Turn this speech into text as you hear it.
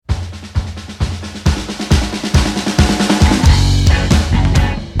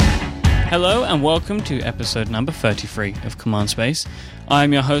Hello and welcome to episode number 33 of Command Space.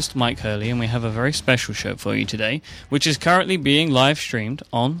 I'm your host Mike Hurley and we have a very special show for you today, which is currently being live streamed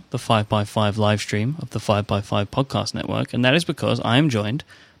on the 5x5 live stream of the 5x5 podcast network, and that is because I am joined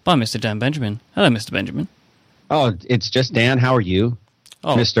by Mr. Dan Benjamin. Hello, Mr. Benjamin. Oh, it's just Dan. How are you,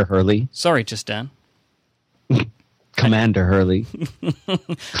 Mr. Hurley? Sorry, just Dan. Commander Hurley.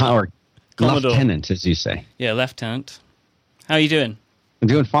 Or Commodore. Lieutenant, as you say. Yeah, Lieutenant. How are you doing? I'm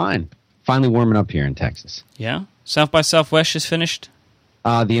doing fine. Finally warming up here in Texas. Yeah? South by Southwest is finished?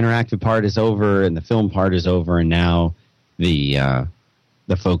 The interactive part is over, and the film part is over, and now the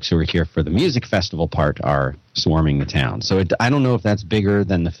folks who are here for the music festival part are swarming the town. So I don't know if that's bigger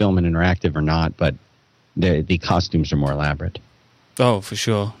than the film and interactive or not, but the costumes are more elaborate. Oh, for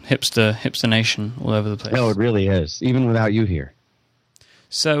sure. Hipster nation all over the place. No, it really is, even without you here.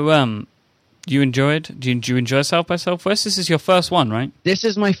 So, do you enjoy South by Southwest? This is your first one, right? This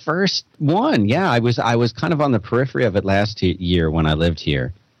is my first one. Yeah, I was kind of on the periphery of it last year when I lived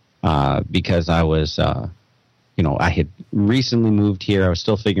here, because I was, I had recently moved here. I was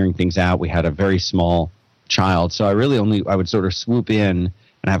still figuring things out. We had a very small child, so I would sort of swoop in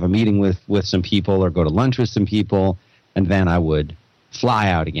and have a meeting with some people or go to lunch with some people, and then I would fly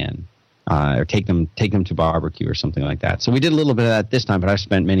out again. Or take them to barbecue or something like that. So we did a little bit of that this time, but I've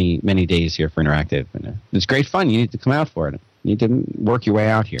spent many days here for Interactive, and it's great fun. You need to come out for it. You need to work your way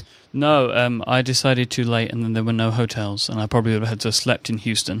out here. No, I decided too late, and then there were no hotels, and I probably would have had to have slept in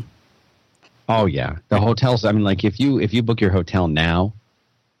Houston. Oh yeah, the hotels. I mean, like if you book your hotel now,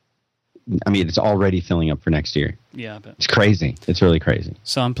 I mean it's already filling up for next year. Yeah, I bet. It's crazy. It's really crazy.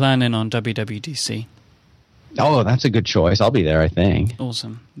 So I'm planning on WWDC. Oh, that's a good choice. I'll be there, I think.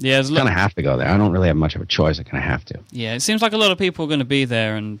 Awesome. Yeah, I kind of have to go there. I don't really have much of a choice. I kind of have to. Yeah, it seems like a lot of people are going to be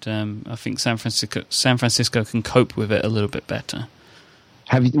there, and I think San Francisco can cope with it a little bit better.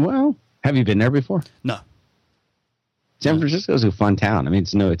 Have you been there before? No. San Francisco's a fun town. I mean,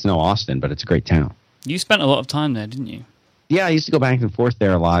 it's no Austin, but it's a great town. You spent a lot of time there, didn't you? Yeah, I used to go back and forth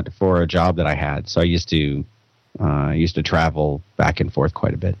there a lot for a job that I had. So I used to travel back and forth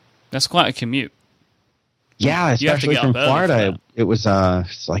quite a bit. That's quite a commute. Yeah, especially from Florida. It was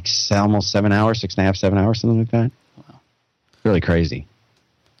it's like almost 7 hours, 6.5, 7 hours, something like that. Wow. Really crazy.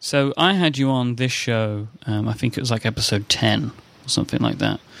 So I had you on this show, I think it was like episode 10 or something like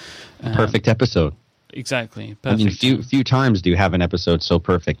that. Perfect episode. Exactly. Perfect. I mean, few times do you have an episode so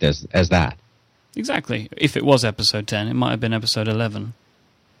perfect as that. Exactly. If it was episode 10, it might have been episode 11.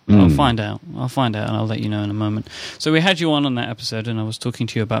 I'll find out, and I'll let you know in a moment. So we had you on that episode, and I was talking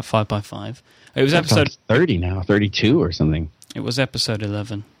to you about 5x5. It was episode 30 now, 32 or something. It was episode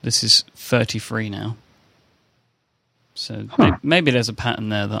 11. This is 33 now. So maybe there's a pattern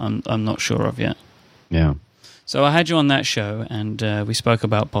there that I'm not sure of yet. Yeah. So I had you on that show, and we spoke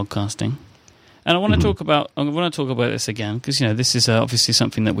about podcasting. And I want to talk about this again because this is obviously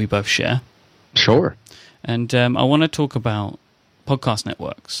something that we both share. Sure. And I want to talk about podcast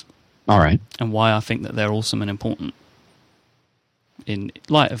networks. All right. And why I think that they're awesome and important in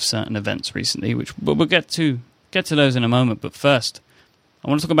light of certain events recently, which we'll get to those in a moment. But first, I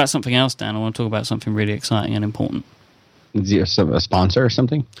want to talk about something else, Dan. I want to talk about something really exciting and important. Is it a sponsor or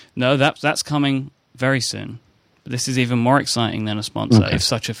something? No, that's coming very soon. But this is even more exciting than a sponsor, if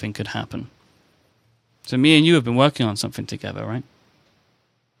such a thing could happen. So me and you have been working on something together, right?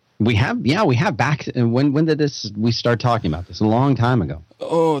 We have back. When did we start talking about this? A long time ago.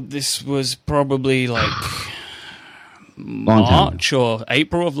 Oh, this was probably like March or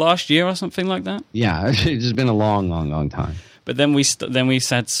April of last year or something like that. Yeah, it's just been a long time. But then we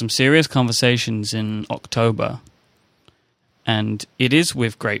had some serious conversations in October, and it is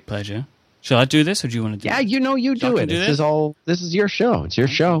with great pleasure. Shall I do this, or do you want to do it? Yeah, you do it. This is your show. It's your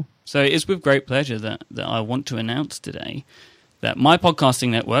show. So it is with great pleasure that I want to announce today that my podcasting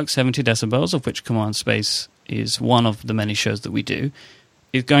network, 70 Decibels, of which Command Space is one of the many shows that we do,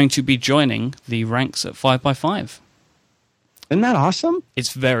 is going to be joining the ranks at 5x5. Isn't that awesome?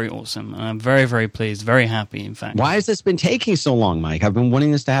 It's very awesome, and I'm very, very pleased, very happy, in fact. Why has this been taking so long, Mike? I've been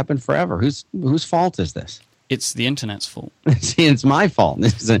wanting this to happen forever. Whose fault is this? It's the internet's fault. See, it's my fault.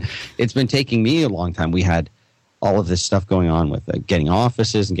 It's been taking me a long time. We had all of this stuff going on with getting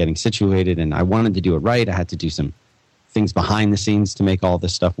offices and getting situated, and I wanted to do it right. I had to do some things behind the scenes to make all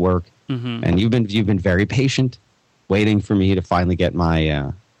this stuff work. Mm-hmm. And you've been very patient, waiting for me to finally get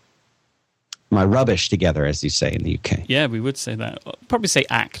my my rubbish together, as you say in the UK. Yeah, we would say that. Probably say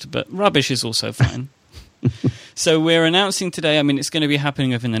act, but rubbish is also fine. So we're announcing today. I mean, it's going to be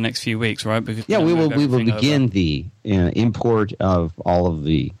happening within the next few weeks, right? Because we will begin the import of all of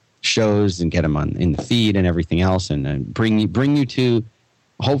the shows and get them in the feed and everything else, and bring you to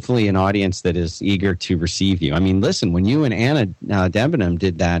hopefully an audience that is eager to receive you. I mean, listen, when you and Anna Debenham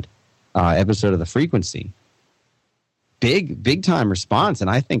did that episode of The Frequency, big time response, and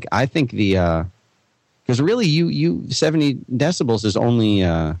I think the because really you 70 decibels is only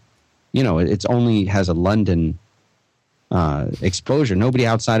it's only has a London exposure. Nobody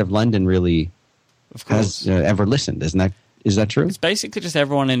outside of London really has ever listened. Is that true? It's basically just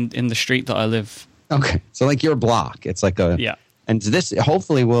everyone in the street that I live. Okay, so like your block, it's like a yeah. And this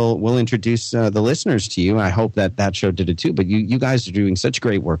hopefully will introduce the listeners to you. I hope that show did it too. But you guys are doing such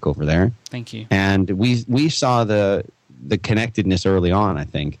great work over there. Thank you. And we saw the connectedness early on, I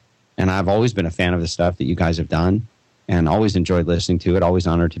think. And I've always been a fan of the stuff that you guys have done, and always enjoyed listening to it. Always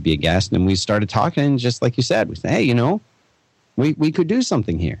honored to be a guest. And we started talking, and just like you said, we said, hey, we could do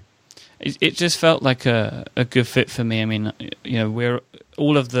something here. It just felt like a good fit for me. I mean, we're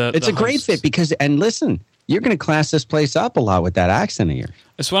all of the. It's a great fit because, and listen, you're going to class this place up a lot with that accent of yours.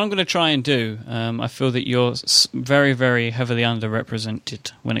 That's what I'm going to try and do. I feel that you're very, very heavily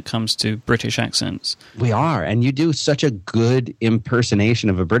underrepresented when it comes to British accents. We are, and you do such a good impersonation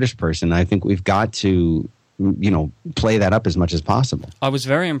of a British person. I think we've got to, play that up as much as possible. I was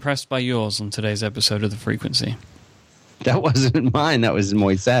very impressed by yours on today's episode of The Frequency. That wasn't mine. That was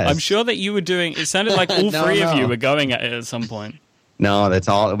Moises. I'm sure that you were doing. It sounded like all three of you were going at it at some point. No, that's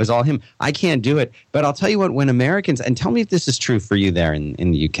all. It was all him. I can't do it. But I'll tell you what, when Americans, and tell me if this is true for you there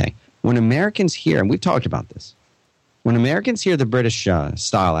in the UK, when Americans hear, and we've talked about this, when Americans hear the British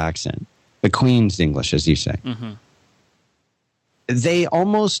style accent, the Queen's English, as you say, mm-hmm. they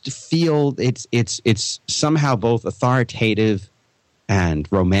almost feel it's somehow both authoritative and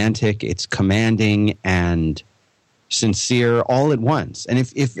romantic. It's commanding and sincere all at once. And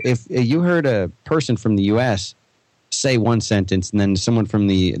if you heard a person from the U.S. say one sentence and then someone from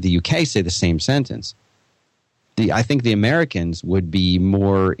the UK say the same sentence, I think the Americans would be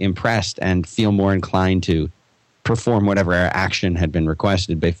more impressed and feel more inclined to perform whatever action had been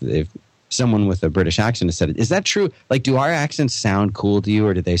requested if someone with a British accent has said it. Is that true? Like, do our accents sound cool to you,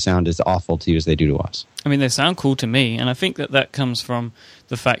 or do they sound as awful to you as they do to us? I mean, they sound cool to me, and I think that comes from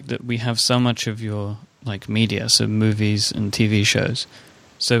the fact that we have so much of your media, so movies and TV shows.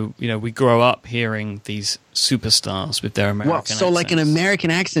 So, we grow up hearing these superstars with their American accents. So like an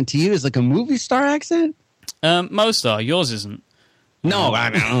American accent to you is like a movie star accent? Most are. Yours isn't. No,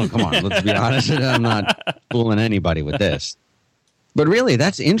 come on. Let's be honest. I'm not fooling anybody with this. But really,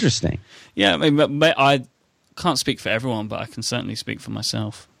 that's interesting. Yeah, I mean, but I can't speak for everyone, but I can certainly speak for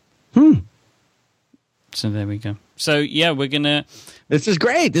myself. So there we go. So, yeah, we're going to... This is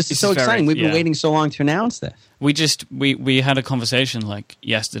great. This is so exciting. We've been waiting so long to announce this. We had a conversation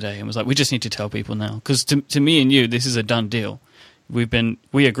yesterday and was like, we just need to tell people now. Because to me and you, this is a done deal.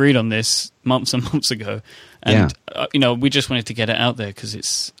 We agreed on this months and months ago. And, we just wanted to get it out there because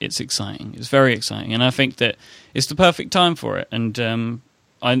it's exciting. It's very exciting. And I think that it's the perfect time for it. And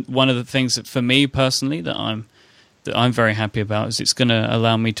one of the things that for me personally that I'm very happy about is it's going to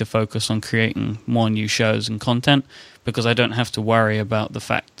allow me to focus on creating more new shows and content because I don't have to worry about the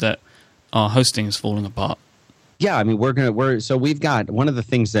fact that our hosting is falling apart. Yeah, I mean, so we've got one of the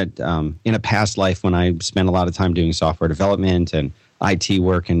things that in a past life when I spent a lot of time doing software development and IT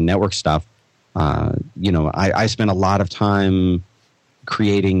work and network stuff, I spent a lot of time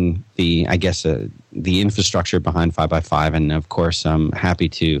creating the infrastructure behind 5x5. And of course, I'm happy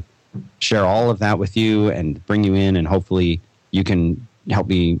to share all of that with you and bring you in, and hopefully you can help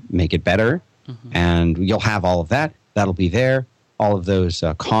me make it better. Mm-hmm. And you'll have all of that. That'll be there. All of those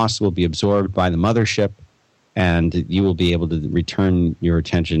costs will be absorbed by the mothership, and you will be able to return your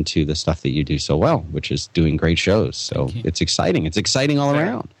attention to the stuff that you do so well, which is doing great shows. So it's exciting. It's exciting all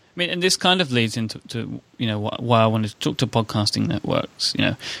around. I mean, and this kind of leads into why I wanted to talk to podcasting networks.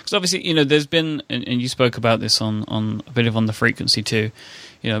 Because obviously, there's been, and you spoke about this on a bit of On the Frequency too.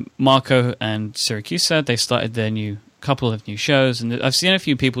 Marco and Siracusa, they started their couple of new shows, and I've seen a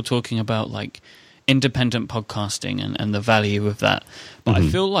few people talking about independent podcasting and the value of that. But I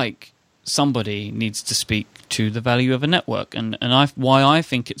feel like somebody needs to speak to the value of a network and why I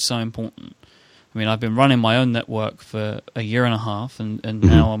think it's so important. I mean, I've been running my own network for a year and a half, and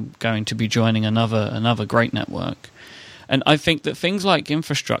now I'm going to be joining another great network. And I think that things like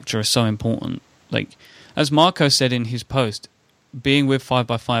infrastructure are so important. Like, as Marco said in his post, being with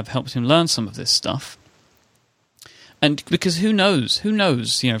 5x5 helped him learn some of this stuff. And because who knows,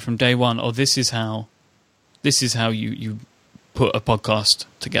 from day one, this is how you put a podcast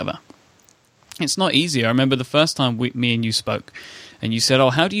together. It's not easy. I remember the first time me and you spoke, and you said, "Oh,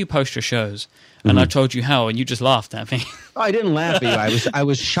 how do you post your shows?" And I told you how, and you just laughed at me. Oh, I didn't laugh at you. I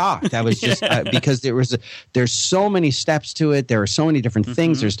was shocked. I was just because there's so many steps to it. There are so many different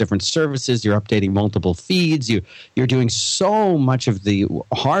things. There's different services. You're updating multiple feeds. You're doing so much of the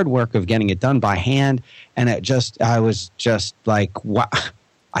hard work of getting it done by hand. And I was just like, wow,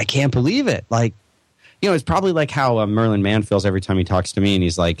 I can't believe it. Like, it's probably like how Merlin Mann feels every time he talks to me, and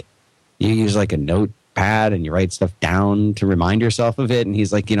he's like, you use like a notepad and you write stuff down to remind yourself of it. And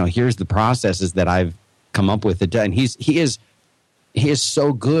he's like, here's the processes that I've come up with. And he is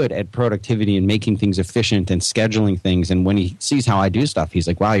so good at productivity and making things efficient and scheduling things. And when he sees how I do stuff, he's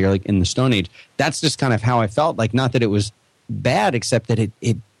like, wow, you're like in the Stone Age. That's just kind of how I felt. Like, not that it was bad, except that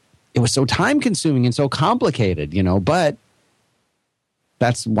it was so time consuming and so complicated, but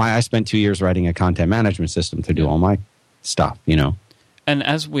that's why I spent 2 years writing a content management system to do all my stuff, And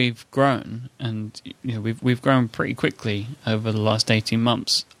as we've grown, and we've grown pretty quickly over the last 18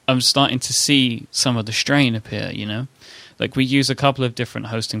 months, I'm starting to see some of the strain appear, Like, we use a couple of different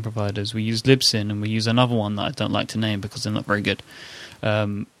hosting providers. We use Libsyn, and we use another one that I don't like to name because they're not very good.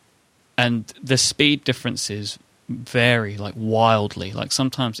 And the speed differences vary, like, wildly. Like,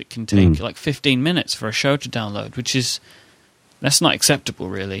 sometimes it can take, like, 15 minutes for a show to download, that's not acceptable,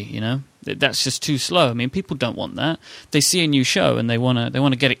 really, That's just too slow. I mean, people don't want that. They see a new show and they want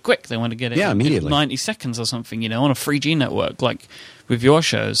to get it quick. They want to get it immediately. In 90 seconds or something, on a 3G network, like with your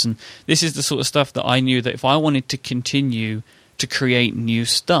shows. And this is the sort of stuff that I knew that if I wanted to continue to create new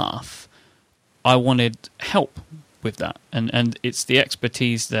stuff, I wanted help with that. And it's the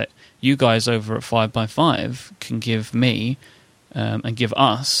expertise that you guys over at 5x5 can give me and give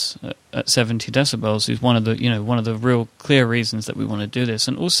us at 70 decibels, who's one of the real clear reasons that we want to do this.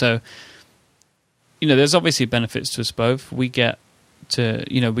 And also, there's obviously benefits to us both. We get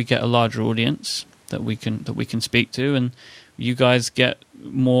a larger audience that we can speak to, and you guys get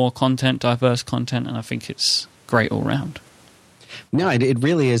more content, diverse content, and I think it's great all round. No, it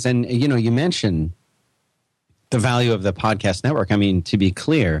really is. And you mentioned the value of the podcast network. I mean, to be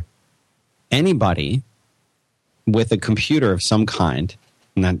clear, anybody with a computer of some kind,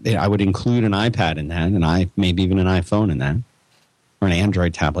 and I would include an iPad in that, and maybe even an iPhone in that, or an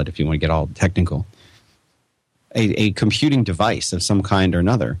Android tablet if you want to get all technical, a computing device of some kind or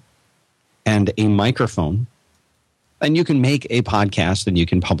another, and a microphone, and you can make a podcast and you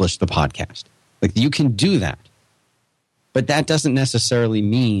can publish the podcast. Like, you can do that. But that doesn't necessarily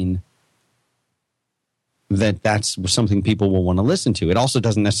mean that that's something people will want to listen to. It also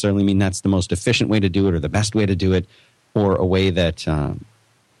doesn't necessarily mean that's the most efficient way to do it or the best way to do it or a way that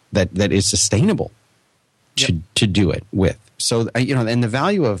that is sustainable to do it with. So, and the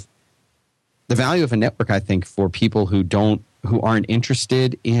value of a network, I think, for people who aren't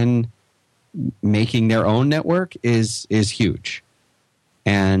interested in making their own network is huge.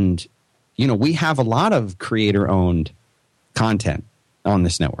 And, we have a lot of creator-owned content on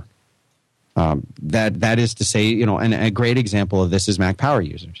this network. That is to say, and a great example of this is Mac Power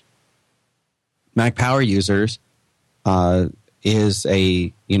Users. Mac Power Users is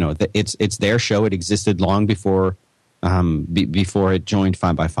it's their show. It existed long before before it joined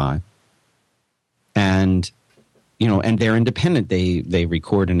 5x5, and and they're independent. They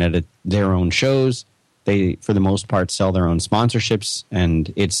record and edit their own shows. They, for the most part, sell their own sponsorships,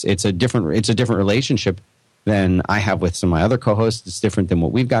 and it's a different relationship than I have with some of my other co-hosts. It's different than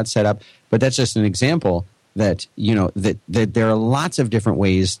what we've got set up. But that's just an example that, that there are lots of different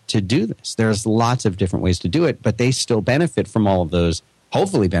ways to do this. There's lots of different ways to do it, but they still benefit from all of those,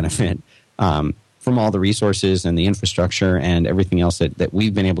 hopefully benefit from all the resources and the infrastructure and everything else that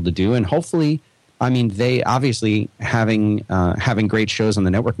we've been able to do. And hopefully, I mean, they obviously having great shows on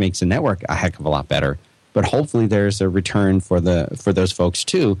the network makes the network a heck of a lot better. But hopefully there's a return for those folks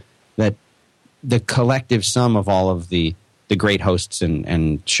too, that the collective sum of all of the great hosts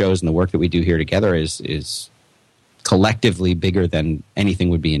and shows and the work that we do here together is collectively bigger than anything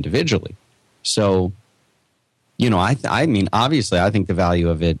would be individually. So, I mean, obviously, I think the value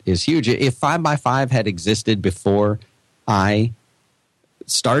of it is huge. If 5x5 had existed before I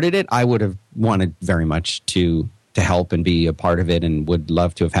started it, I would have wanted very much to help and be a part of it, and would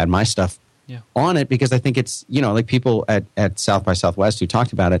love to have had my stuff on it, because I think it's, like people at South by Southwest who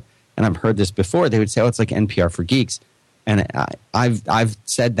talked about it, and I've heard this before, they would say, oh, it's like NPR for geeks. And I've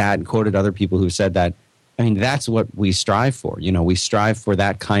said that and quoted other people who said that. I mean, that's what we strive for. We strive for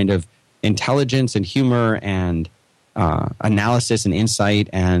that kind of intelligence and humor and analysis and insight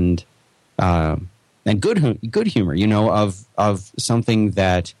and good humor, of something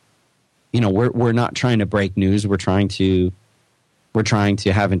that, we're not trying to break news. We're trying to we're trying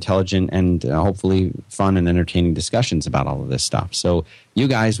to have intelligent and hopefully fun and entertaining discussions about all of this stuff. So you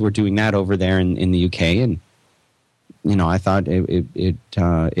guys were doing that over there in the UK, and I thought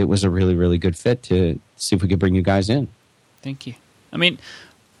it was a really, really good fit to see if we could bring you guys in. Thank you. I mean,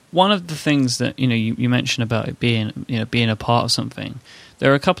 one of the things that you mentioned about it being a part of something.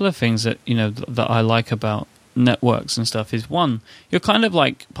 There are a couple of things that that I like about networks and stuff. Is one, you're kind of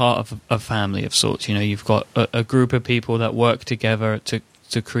like part of a family of sorts. You've got a group of people that work together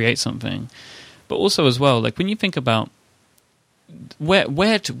to create something. But also as well, like when you think about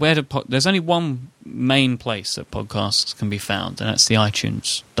there's only one main place that podcasts can be found, and that's the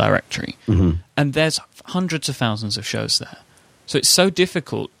iTunes directory. Mm-hmm. And there's hundreds of thousands of shows there. So it's so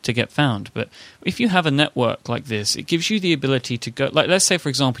difficult to get found. But if you have a network like this, it gives you the ability to go... Like, let's say, for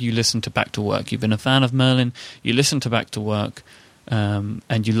example, you listen to Back to Work. You've been a fan of Merlin. You listen to Back to Work,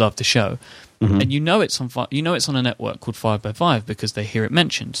 and you love the show. Mm-hmm. And it's on a network called 5by5 because they hear it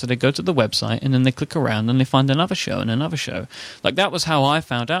mentioned. So they go to the website, and then they click around, and they find another show and another show. Like, that was how I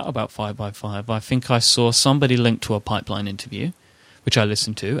found out about 5by5. I think I saw somebody linked to a Pipeline interview, which I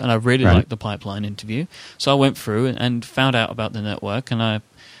listened to, and I really liked the Pipeline interview. So I went through and found out about the network, and I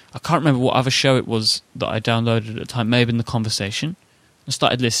can't remember what other show it was that I downloaded at the time, maybe in The Conversation. I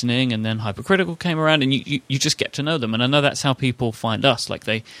started listening, and then Hypercritical came around, and you just get to know them. And I know that's how people find us. Like,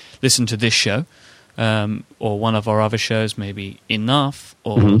 they listen to this show, or one of our other shows, maybe Enough,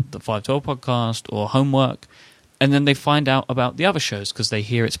 or the 512 podcast, or Homework, and then they find out about the other shows because they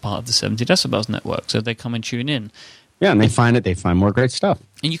hear it's part of the 70 Decibels network, so they come and tune in. Yeah, and they find more great stuff.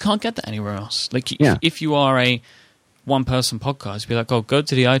 And you can't get that anywhere else. Like, if you are a one-person podcast, be like, go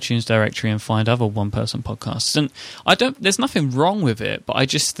to the iTunes directory and find other one-person podcasts. And there's nothing wrong with it, but I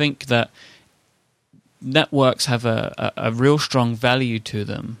just think that networks have a real strong value to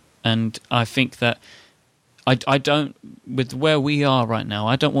them. And I think that I don't, with where we are right now,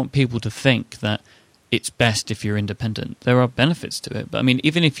 I don't want people to think that it's best if you're independent. There are benefits to it. But I mean,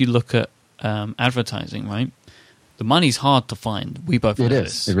 even if you look at advertising, right? The money's hard to find. We both know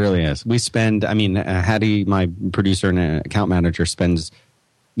this. It really is. We spend, Hattie, my producer and account manager, spends,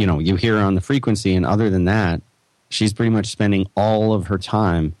 you hear her on the frequency, and other than that, she's pretty much spending all of her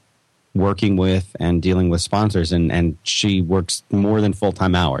time working with and dealing with sponsors, and she works more than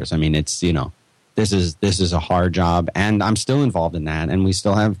full-time hours. I mean, it's, this is a hard job, and I'm still involved in that, and we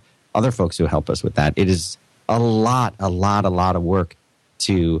still have other folks who help us with that. It is a lot of work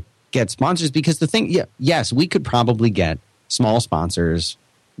to get sponsors, because the thing, yes, we could probably get small sponsors,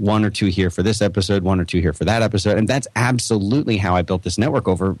 one or two here for this episode, one or two here for that episode, and that's absolutely how I built this network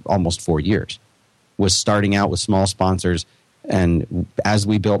over almost 4 years, was starting out with small sponsors, and as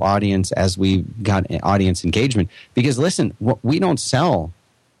we built audience, as we got audience engagement, because listen, we don't sell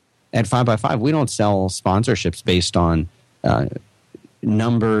at 5by5, we don't sell sponsorships based on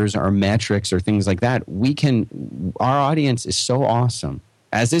numbers or metrics or things like that. Our audience is so awesome,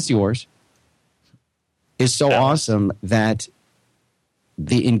 as is yours, is so awesome that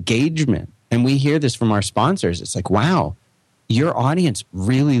the engagement, and we hear this from our sponsors, it's like, wow, your audience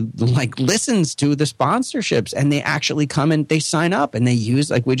really listens to the sponsorships, and they actually come and they sign up and they use,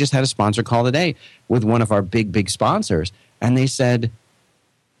 like, we just had a sponsor call today with one of our big sponsors, and they said,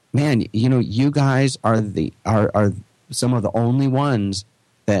 man, you guys are are some of the only ones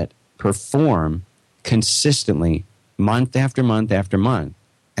that perform consistently month after month after month.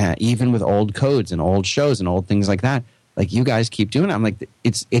 Even with old codes and old shows and old things like that, like, you guys keep doing it. I'm like,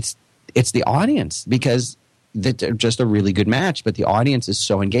 it's the audience, because they're just a really good match. But the audience is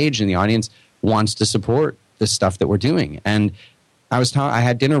so engaged, and the audience wants to support the stuff that we're doing. And I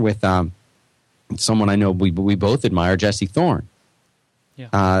had dinner with someone I know we both admire, Jesse Thorne,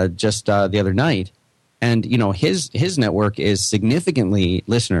 just the other night, and his network is significantly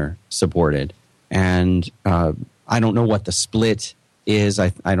listener supported, and I don't know what the split is.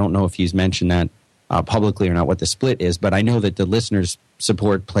 I don't know if he's mentioned that publicly or not, what the split is, but I know that the listeners'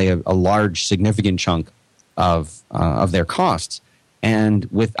 support play a large, significant chunk of their costs. And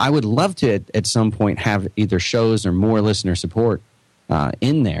I would love to at some point have either shows or more listener support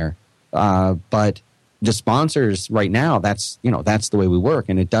in there. But the sponsors right now, that's the way we work,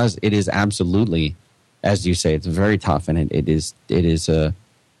 and it is absolutely, as you say, it's very tough, and it is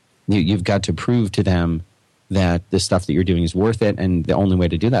you've got to prove to them that the stuff that you're doing is worth it, and the only way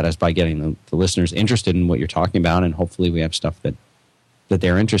to do that is by getting the listeners interested in what you're talking about, and hopefully we have stuff that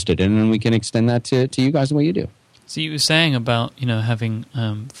they're interested in, and we can extend that to you guys the way you do. So you were saying about having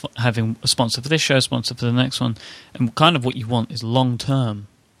a sponsor for this show, sponsor for the next one, and kind of what you want is long-term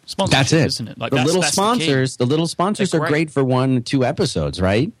sponsorship. That's it, isn't it? Like, the little sponsors are great for 1-2 episodes,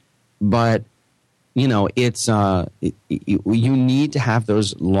 right? But it's you need to have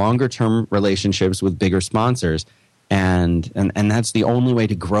those longer term relationships with bigger sponsors, and that's the only way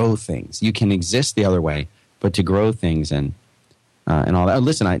to grow things. You can exist the other way, but to grow things and all that.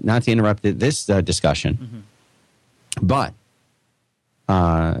 Listen, not to interrupt this discussion, but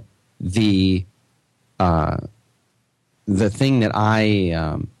the thing that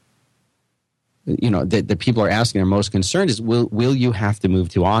that people are asking, are most concerned is, will you have to move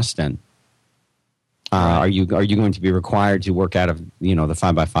to Austin? Are you going to be required to work out of the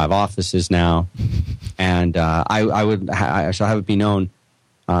 5x5 offices now? And I shall have it be known,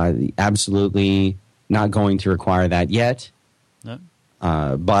 absolutely not going to require that yet. No.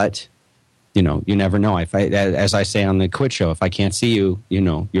 But you never know. As I say on the Quit Show, if I can't see you,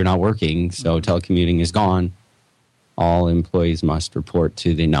 you're not working. So telecommuting is gone. All employees must report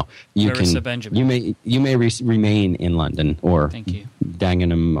to the Marissa Benjamin. You may remain in London or Thank you.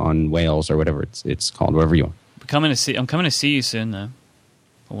 Dagenham on Wales or whatever it's called, wherever you are. I'm coming to see you soon, though.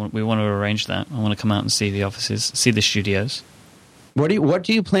 We want to arrange that. I want to come out and see the offices, see the studios. What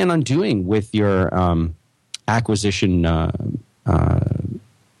do you plan on doing with your acquisition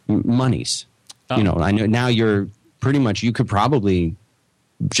monies? I know now you're pretty much. You could probably,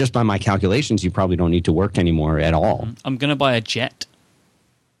 just by my calculations, you probably don't need to work anymore at all. I'm going to buy a jet.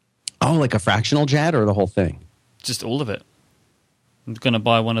 Oh, like a fractional jet or the whole thing? Just all of it. I'm going to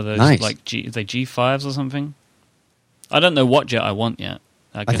buy one of those, like G5s or something. I don't know what jet I want yet.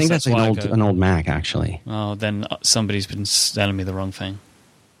 I think that's an old Mac, actually. Oh, then somebody's been selling me the wrong thing.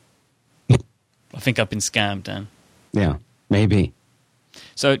 I think I've been scammed, Dan. Yeah, maybe.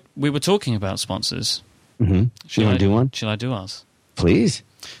 So we were talking about sponsors. Mm-hmm. You want to do one? Shall I do ours? Please.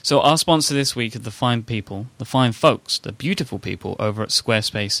 So our sponsor this week are the fine people, the fine folks, the beautiful people over at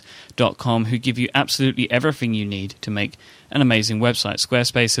Squarespace.com, who give you absolutely everything you need to make an amazing website.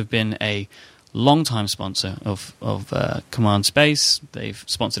 Squarespace have been a long-time sponsor of Command Space. They've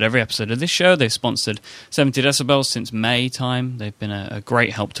sponsored every episode of this show. They've sponsored 70 Decibels since May time. They've been a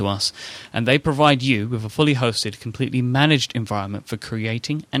great help to us. And they provide you with a fully hosted, completely managed environment for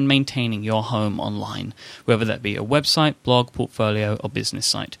creating and maintaining your home online, whether that be a website, blog, portfolio, or business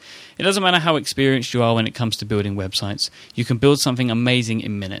site. It doesn't matter how experienced you are when it comes to building websites. You can build something amazing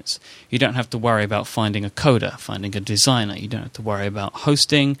in minutes. You don't have to worry about finding a coder, finding a designer. You don't have to worry about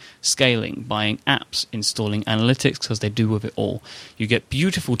hosting, scaling, buying apps, installing analytics, because they do with it all. You get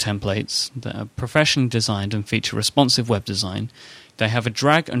beautiful templates that are professionally designed and feature responsive web design. They have a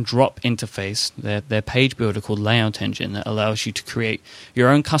drag and drop interface, their page builder called Layout Engine, that allows you to create your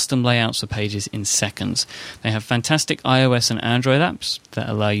own custom layouts for pages in seconds. They have fantastic iOS and Android apps that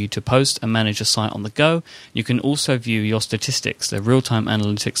allow you to post and manage a site on the go. You can also view your statistics. They're real-time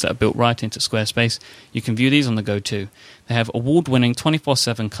analytics that are built right into Squarespace. You can view these on the go too. They have award-winning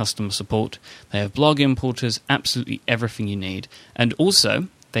 24/7 customer support. They have blog importers, absolutely everything you need. And also,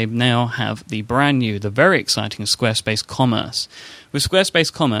 they now have the brand new, the very exciting Squarespace Commerce. With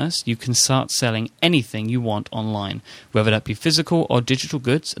Squarespace Commerce, you can start selling anything you want online, whether that be physical or digital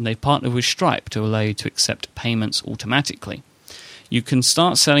goods, and they partner with Stripe to allow you to accept payments automatically. You can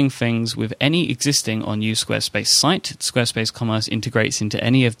start selling things with any existing or new Squarespace site. Squarespace Commerce integrates into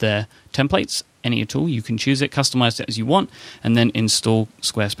any of their templates, any at all. You can choose it, customize it as you want, and then install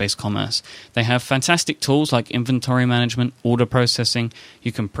Squarespace Commerce. They have fantastic tools like inventory management, order processing.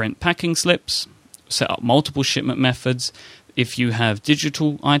 You can print packing slips, set up multiple shipment methods. If you have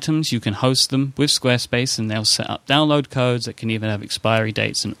digital items, you can host them with Squarespace, and they'll set up download codes that can even have expiry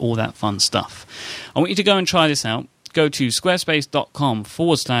dates and all that fun stuff. I want you to go and try this out. Go to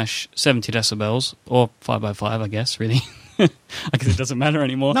squarespace.com/70 decibels, or 5x5, I guess, really. I guess it doesn't matter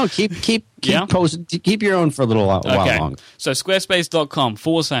anymore. No, keep your own for a little while longer. So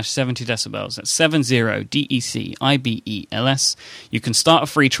squarespace.com/70 decibels. That's 70 DECIBELS. You can start a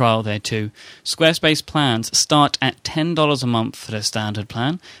free trial there too. Squarespace plans start at $10 a month for their standard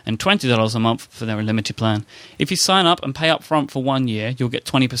plan and $20 a month for their unlimited plan. If you sign up and pay up front for 1 year, you'll get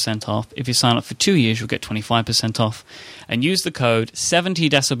 20% off. If you sign up for 2 years, you'll get 25% off. And use the code 70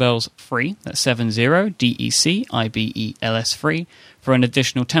 decibels free. That's 70 DECIBELS free for an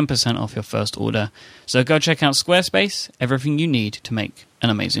additional 10% off your first order. So go check out Squarespace, everything you need to make an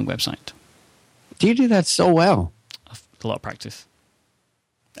amazing website. Do you do that so well? A lot of practice.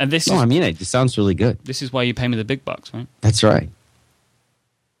 And this it sounds really good. This is why you pay me the big bucks, right? That's right.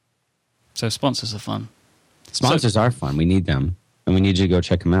 So sponsors are fun. Sponsors are fun. We need them. And we need you to go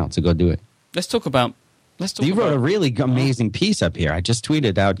check them out. So go do it. You wrote a really amazing piece up here. I just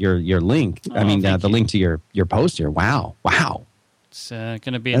tweeted out your link. The link to your post here. Wow. It's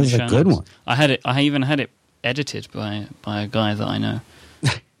going to be in the show notes. That is a good one. I even had it edited by a guy that I know.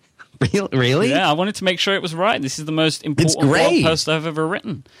 Really? Yeah, I wanted to make sure it was right. This is the most important blog post I've ever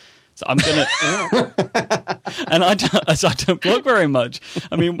written. So I'm going to... And I don't blog very much.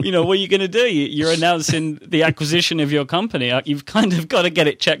 I mean, what are you going to do? You're announcing the acquisition of your company. You've kind of got to get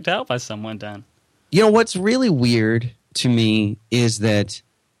it checked out by someone, Dan. What's really weird to me is that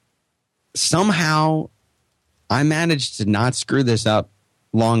somehow I managed to not screw this up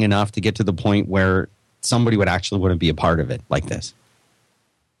long enough to get to the point where somebody would actually want to be a part of it like this.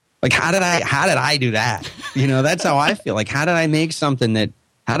 Like, how did I do that? That's how I feel. Like, how did I make something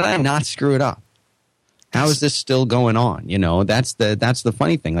how did I not screw it up? How is this still going on? That's the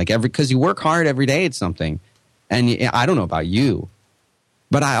funny thing. Like, because you work hard every day at something, and I don't know about you,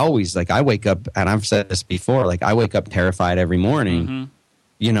 but I always, I wake up, and I've said this before, I wake up terrified every morning,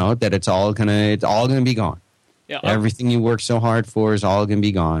 that it's all gonna be gone. Yeah, everything you work so hard for is all gonna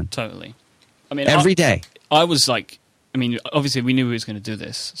be gone. Totally. I mean, every day. I was obviously we knew we was going to do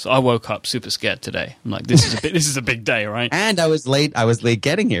this, so I woke up super scared today. I'm like, this is a big day, right? And I was late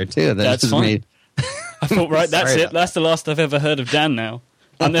getting here too. That's fine. I thought, right, that's it. That's the last I've ever heard of Dan now.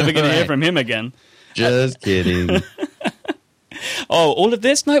 I'm never going to hear from him again. Just kidding. Oh, all of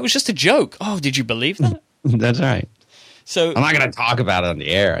this? No, it was just a joke. Oh, did you believe that? That's right. So I'm not going to talk about it on the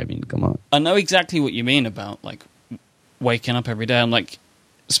air. I mean, come on. I know exactly what you mean about, waking up every day. I'm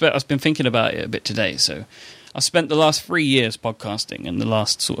I've been thinking about it a bit today. So I spent the last 3 years podcasting and the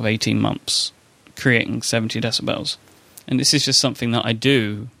last sort of 18 months creating 70 decibels. And this is just something that I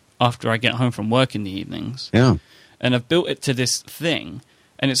do after I get home from work in the evenings. Yeah. And I've built it to this thing.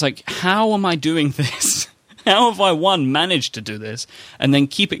 And it's like, how am I doing this? How have I, managed to do this and then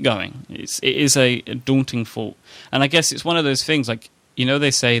keep it going? It is a daunting thought. And I guess it's one of those things,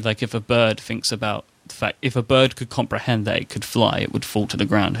 they say, if a bird thinks about the fact, if a bird could comprehend that it could fly, it would fall to the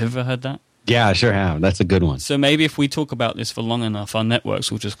ground. Have you ever heard that? Yeah, I sure have. That's a good one. So maybe if we talk about this for long enough, our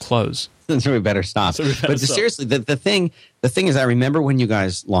networks will just close. So we better stop. Seriously, the thing is, I remember when you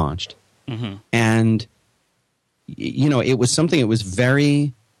guys launched, and it was something that was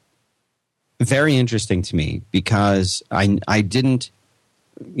very, very interesting to me because I didn't,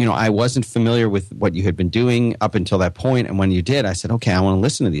 I wasn't familiar with what you had been doing up until that point, and when you did, I said, okay, I want to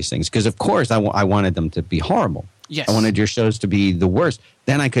listen to these things because, of course, I wanted them to be horrible. Yes. I wanted your shows to be the worst.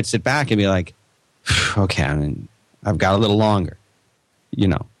 Then I could sit back and be like, okay, I've got a little longer,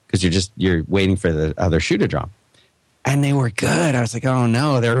 because you're waiting for the other shoe to drop. And they were good. I was like, oh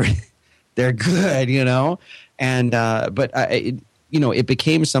no, they're good, And but it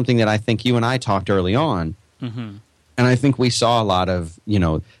became something that I think you and I talked early on, and I think we saw a lot of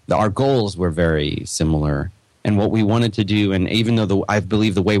our goals were very similar, and what we wanted to do, and even though I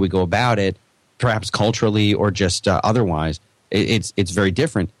believe the way we go about it, perhaps culturally or just otherwise, it's very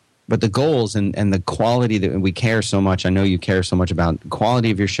different. But the goals and the quality that we care so much, I know you care so much about the quality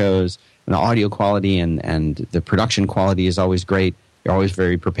of your shows and the audio quality and the production quality is always great. You're always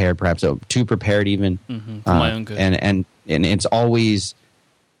very prepared, perhaps too prepared even. For my own good. And it's always,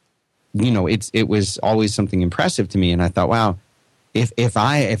 it was always something impressive to me. And I thought, wow, if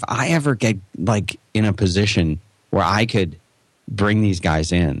I ever get in a position where I could bring these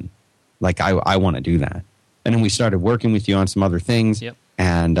guys in, I want to do that. And then we started working with you on some other things. Yep.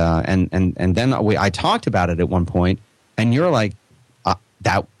 And then I talked about it at one point, and you're like,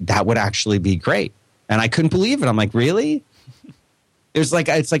 that would actually be great. And I couldn't believe it. I'm like, really? It's like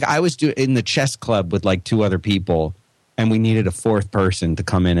I was in the chess club with 2 other people, and we needed a 4th person to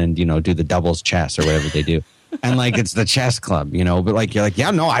come in and do the doubles chess or whatever they do. And it's the chess club, but you're like,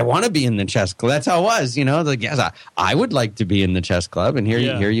 yeah, no, I want to be in the chess club. That's how it was, yes, I would like to be in the chess club. And here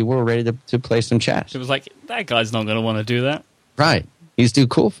you were ready to play some chess. It was like, that guy's not going to want to do that. Right. He's too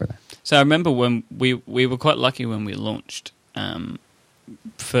cool for that. So I remember when we were quite lucky when we launched.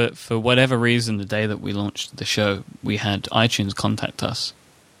 For whatever reason, the day that we launched the show, we had iTunes contact us.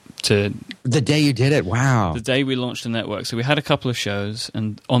 The day you did it, wow! The day we launched the network, so we had a couple of shows,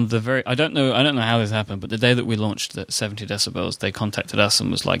 and on the I don't know how this happened, but the day that we launched the 70 decibels, they contacted us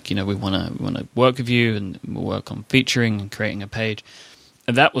and was like, we want to work with you, and we'll work on featuring and creating a page,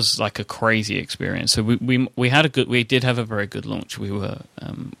 and that was like a crazy experience. So we did have a very good launch. We were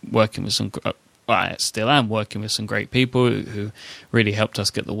working with some. I still am working with some great people who really helped us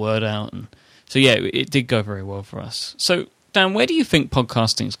get the word out, and so yeah, it did go very well for us. So, Dan, where do you think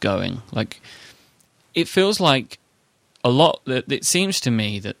podcasting's going? It feels like a lot. It seems to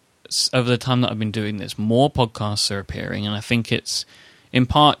me that over the time that I've been doing this, more podcasts are appearing, and I think it's in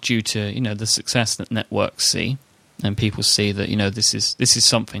part due to the success that networks see, and people see that this is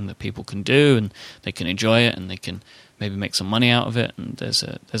something that people can do, and they can enjoy it, and they can maybe make some money out of it, and there's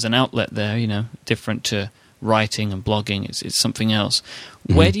an outlet there, different to writing and blogging. It's something else.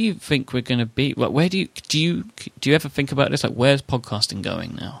 Where do you think we're going to be? Where do you ever think about this? Like, where's podcasting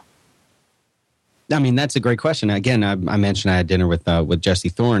going now? I mean, that's a great question. Again, I mentioned I had dinner with Jesse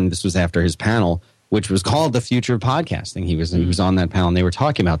Thorne. This was after his panel, which was called "The Future of Podcasting." He was on that panel, and they were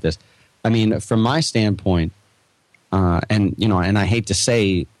talking about this. I mean, from my standpoint, and I hate to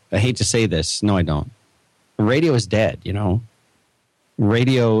say this. No, I don't. Radio is dead.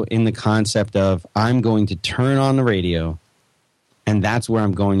 Radio in the concept of I'm going to turn on the radio, and that's where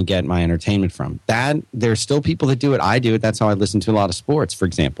I'm going to get my entertainment from. That there's still people that do it. I do it. That's how I listen to a lot of sports, for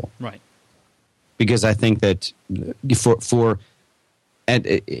example. Right. Because I think that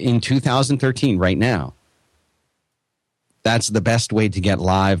in 2013, right now, that's the best way to get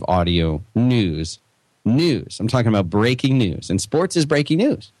live audio news. I'm talking about breaking news, and sports is breaking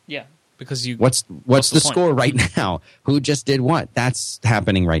news. Yeah, because what's the score right now? Who just did what? That's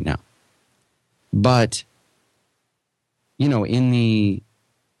happening right now. But in the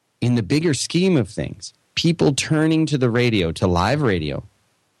bigger scheme of things, people turning to the radio, to live radio,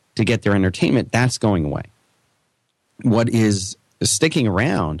 to get their entertainment, that's going away. What is sticking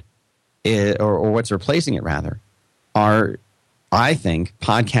around, or what's replacing it rather, are, I think,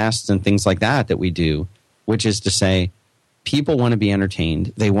 podcasts and things like that we do, which is to say, people want to be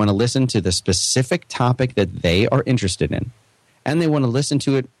entertained. They want to listen to the specific topic that they are interested in, and they want to listen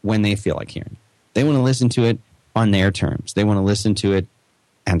to it when they feel like hearing it. They want to listen to it on their terms. They want to listen to it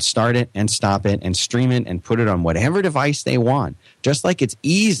and start it and stop it and stream it and put it on whatever device they want. Just like it's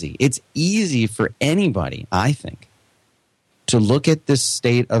easy. It's easy for anybody, I think, to look at this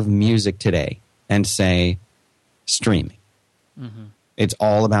state of music today and say, streaming. Mm-hmm. It's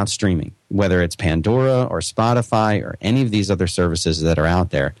all about streaming, whether it's Pandora or Spotify or any of these other services that are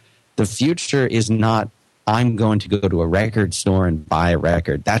out there. The future is not, I'm going to go to a record store and buy a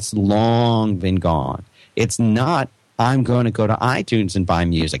record. That's long been gone. It's not, I'm going to go to iTunes and buy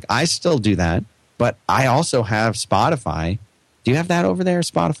music. I still do that, but I also have Spotify. Do you have that over there,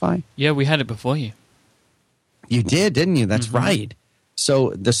 Spotify? Yeah, we had it before you. You did, didn't you? That's right. So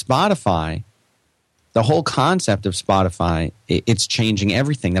the Spotify, the whole concept of Spotify, it's changing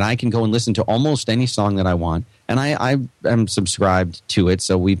everything. That I can go and listen to almost any song that I want. And I am subscribed to it,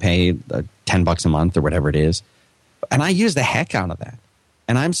 so we pay $10 a month or whatever it is. And I use the heck out of that.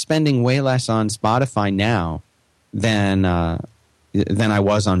 And I'm spending way less on Spotify now than I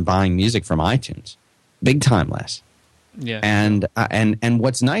was on buying music from iTunes. Big time less. Yeah. And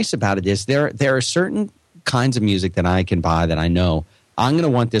what's nice about it is there are certain kinds of music that I can buy that I know I'm going to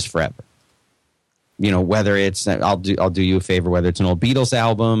want this forever. Whether it's I'll do you a favor, whether it's an old Beatles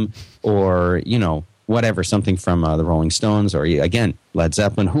album or whatever, something from the Rolling Stones or again Led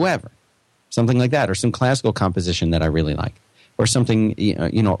Zeppelin, whoever, something like that, or some classical composition that I really like, or something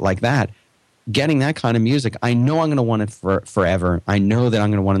like that. Getting that kind of music, I know I'm going to want it forever. I know that I'm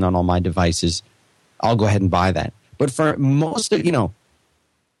going to want it on all my devices. I'll go ahead and buy that. But for most of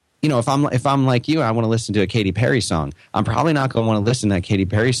if I'm like you, I want to listen to a Katy Perry song. I'm probably not going to want to listen to that Katy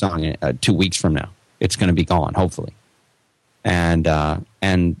Perry song 2 weeks from now. It's going to be gone, hopefully. And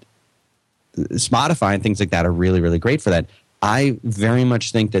Spotify and things like that are really, really great for that. I very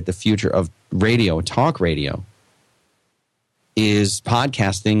much think that the future of radio, talk radio, is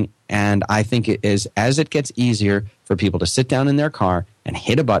podcasting. And I think it is, as it gets easier for people to sit down in their car and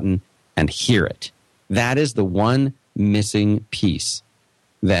hit a button and hear it. That is the one missing piece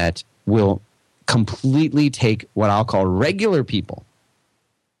that will completely take what I'll call regular people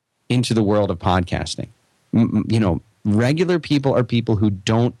into the world of podcasting. Regular people are people who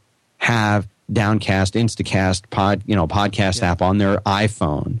don't have Downcast, Instacast, podcast app on their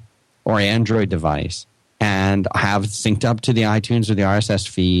iPhone or Android device and have synced up to the iTunes or the RSS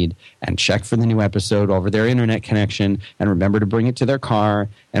feed and check for the new episode over their internet connection and remember to bring it to their car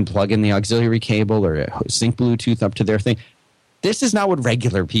and plug in the auxiliary cable or sync Bluetooth up to their thing. This is not what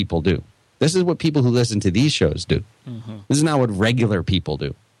regular people do. This is what people who listen to these shows do. Mm-hmm. This is not what regular people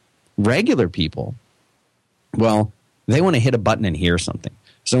do. Regular people, well, they want to hit a button and hear something.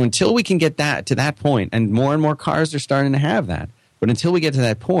 So until we can get that to that point, and more cars are starting to have that, but until we get to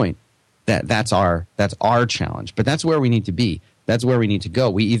that point, that's our challenge. But that's where we need to be. That's where we need to go.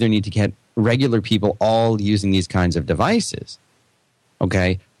 We either need to get regular people all using these kinds of devices,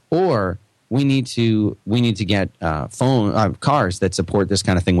 okay, or we need to get cars that support this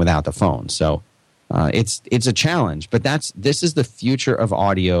kind of thing without the phone. So it's a challenge, but this is the future of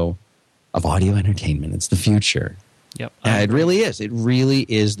audio entertainment. It's the future. Yep, it really is. It really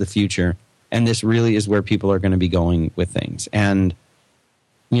is the future, and this really is where people are going to be going with things. And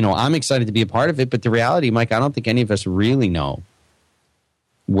I'm excited to be a part of it, but the reality, Mike, I don't think any of us really know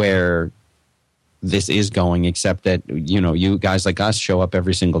where this is going, except that, you guys like us show up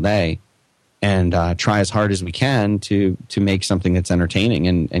every single day and try as hard as we can to make something that's entertaining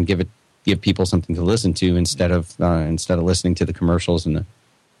and give people something to listen to instead of listening to the commercials and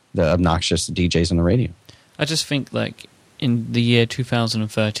the obnoxious DJs on the radio. I just think, like, in the year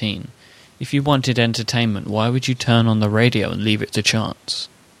 2013, if you wanted entertainment, why would you turn on the radio and leave it to chance?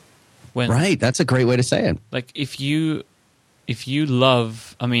 Right, that's a great way to say it. Like, if you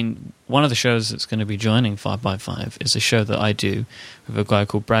love, I mean, one of the shows that's going to be joining 5x5 is a show that I do with a guy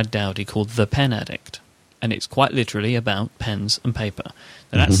called Brad Dowdy called The Pen Addict. And it's quite literally about pens and paper.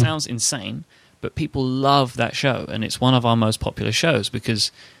 Now, that sounds insane, but people love that show, and it's one of our most popular shows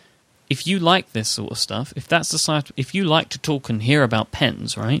because if you like this sort of stuff, if you like to talk and hear about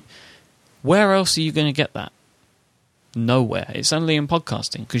pens, right, where else are you going to get that? Nowhere. It's only in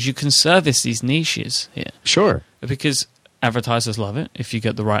podcasting because you can service these niches here. Sure. Because advertisers love it if you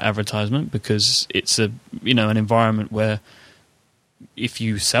get the right advertisement, because it's an environment where if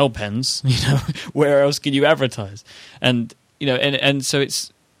you sell pens, where else can you advertise? And and so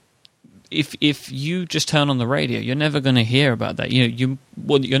it's if you just turn on the radio, you're never going to hear about that. You're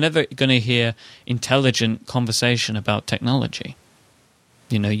never going to hear intelligent conversation about technology.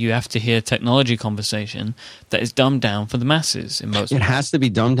 You have to hear technology conversation that is dumbed down for the masses in most. It has to be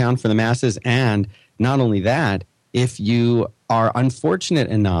dumbed down for the masses, and not only that, if you are unfortunate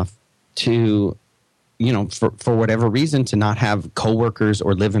enough to, for whatever reason, to not have coworkers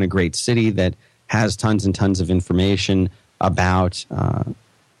or live in a great city that has tons and tons of information about,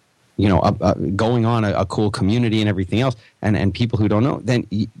 going on a cool community and everything else, and people who don't know, then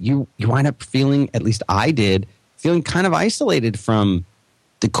you wind up feeling, at least I did, feeling kind of isolated from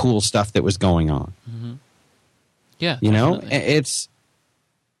the cool stuff that was going on. Mm-hmm. Yeah.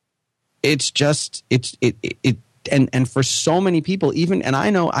 And for so many people, and I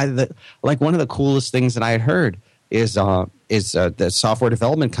know like one of the coolest things that I had heard is the software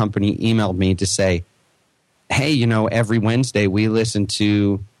development company emailed me to say, hey, every Wednesday we listen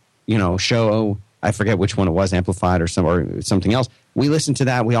to, show, I forget which one it was, Amplified or something else. We listen to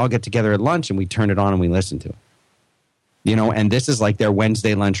that. We all get together at lunch and we turn it on and we listen to it. And this is like their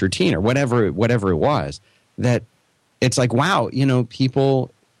Wednesday lunch routine or whatever it was, that it's like, wow,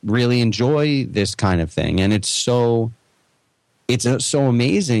 people really enjoy this kind of thing. And it's so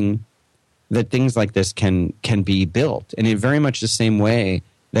amazing that things like this can be built. And in very much the same way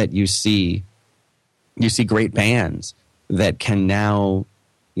that you see great bands that can now,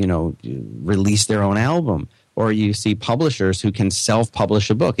 release their own album, or you see publishers who can self-publish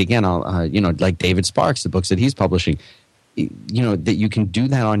a book. Again, like David Sparks, the books that he's publishing, that you can do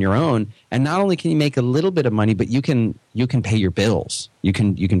that on your own. And not only can you make a little bit of money, but you can pay your bills. You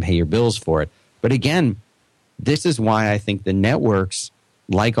can pay your bills for it. But again, this is why I think the networks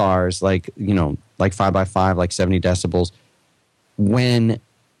like ours, like 5x5, like 70 decibels, when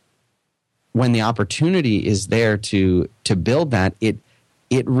the opportunity is there to build that,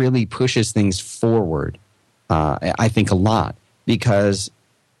 it really pushes things forward. I think a lot, because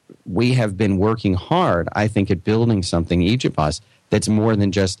we have been working hard, I think, at building something, each of us, that's more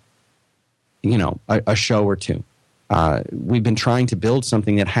than just, a show or two. We've been trying to build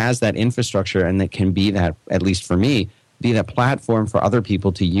something that has that infrastructure and that can be that, at least for me, be that platform for other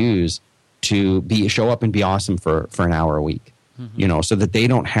people to use to show up and be awesome for an hour a week, so that they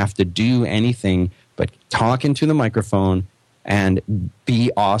don't have to do anything but talk into the microphone and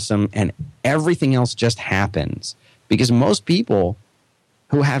be awesome, and everything else just happens. Because most people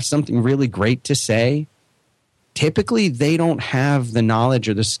who have something really great to say, typically they don't have the knowledge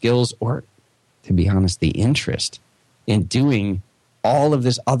or the skills or, to be honest, the interest in doing all of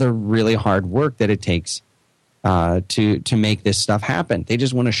this other really hard work that it takes to make this stuff happen. They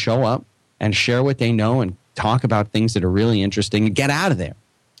just want to show up and share what they know and talk about things that are really interesting and get out of there.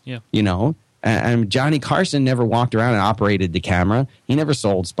 Yeah. And Johnny Carson never walked around and operated the camera. He never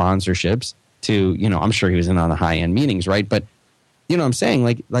sold sponsorships to, I'm sure he was in on the high-end meetings, right? But you know what I'm saying?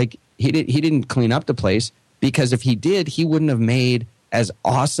 Like he didn't clean up the place, because if he did, he wouldn't have made as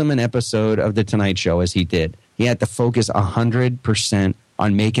awesome an episode of The Tonight Show as he did. He had to focus 100%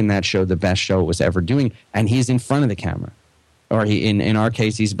 on making that show the best show it was ever doing, and he's in front of the camera. Or in our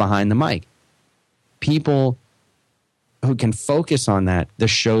case, he's behind the mic. People who can focus on that, the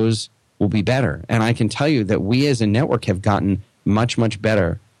shows will be better. And I can tell you that we as a network have gotten much, much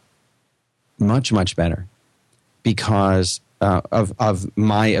better. Much, much better. Because of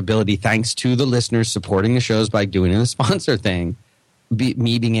my ability, thanks to the listeners supporting the shows by doing the sponsor thing,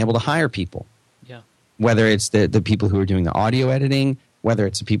 me being able to hire people. Yeah. Whether it's the people who are doing the audio editing, whether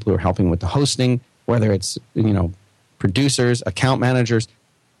it's the people who are helping with the hosting, whether it's, producers, account managers,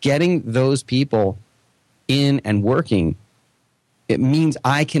 getting those people in and working, it means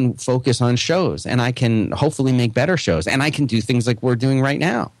I can focus on shows and I can hopefully make better shows, and I can do things like we're doing right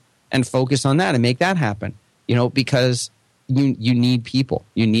now and focus on that and make that happen, because you need people.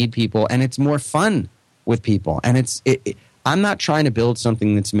 You need people, and it's more fun with people. And I'm not trying to build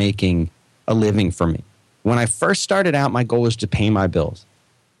something that's making a living for me. When I first started out, my goal was to pay my bills.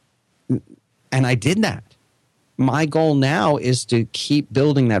 And I did that. My goal now is to keep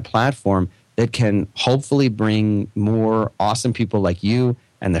building that platform that can hopefully bring more awesome people like you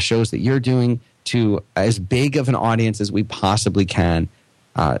and the shows that you're doing to as big of an audience as we possibly can,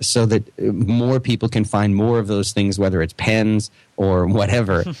 so that more people can find more of those things, whether it's pens or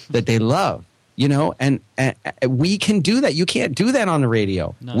whatever, that they love. And we can do that. You can't do that on the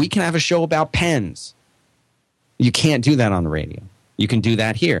radio. No. We can have a show about pens. You can't do that on the radio. You can do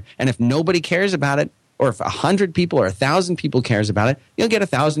that here. And if nobody cares about it, or if 100 people or 1,000 people cares about it, you'll get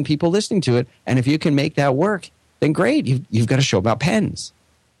 1,000 people listening to it. And if you can make that work, then great. You've got a show about pens.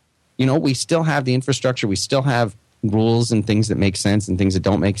 We still have the infrastructure. We still have rules and things that make sense and things that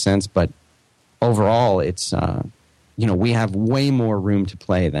don't make sense. But overall, it's... we have way more room to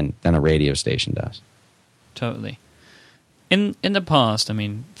play than a radio station does. Totally. In the past, I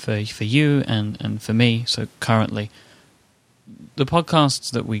mean, for you and for me, so currently, the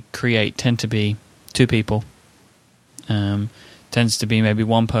podcasts that we create tend to be two people. Tends to be maybe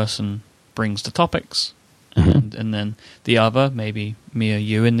one person brings the topics, and then the other, maybe me or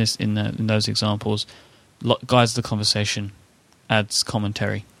you in those examples, guides the conversation, adds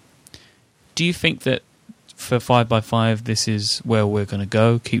commentary. Do you think that for 5x5, this is where we're going to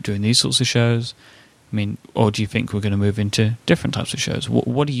go, keep doing these sorts of shows? I mean, or do you think we're going to move into different types of shows?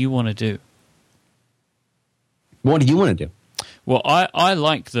 What do you want to do? What do you want to do? Well, I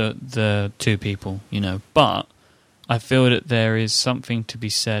like the two people, but I feel that there is something to be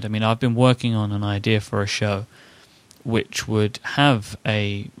said. I mean, I've been working on an idea for a show which would have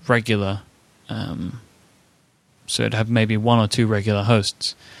a regular, so it'd have maybe one or two regular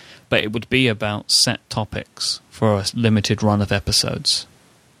hosts, but it would be about set topics for a limited run of episodes.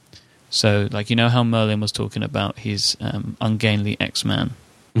 So, how Merlin was talking about his ungainly X-Man.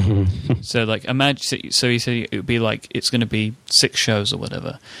 So, imagine. So he said it would be it's going to be 6 shows or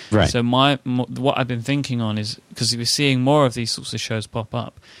whatever. Right. So what I've been thinking on is, because we're seeing more of these sorts of shows pop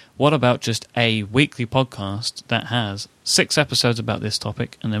up. What about just a weekly podcast that has 6 episodes about this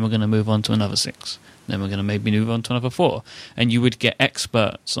topic, and then we're going to move on to another 6. Then we're going to maybe move on to another 4. And you would get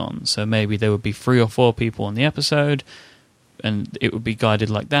experts on. So maybe there would be 3 or 4 people on the episode, and it would be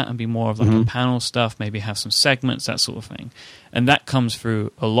guided like that and be more of a panel stuff, maybe have some segments, that sort of thing. And that comes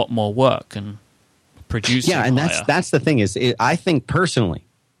through a lot more work and producing. Yeah, and that's the thing is, I think personally,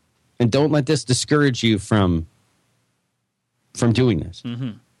 and don't let this discourage you from doing this.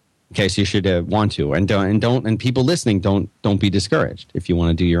 Okay, so you should want to, and people listening, don't be discouraged if you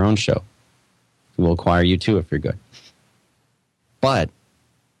want to do your own show. We'll acquire you too if you're good. But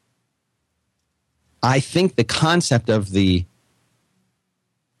I think the concept of the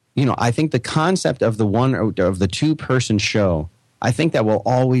one of the 2-person show, I think there will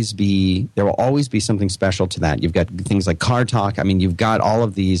always be something special to that. You've got things like Car Talk. I mean, you've got all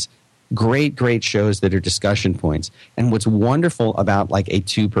of these great shows that are discussion points. And what's wonderful about a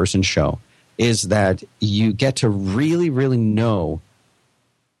 2-person show is that you get to really know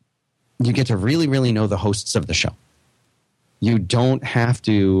the hosts of the show. You don't have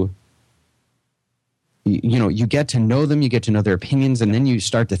to, you get to know them, you get to know their opinions, and then you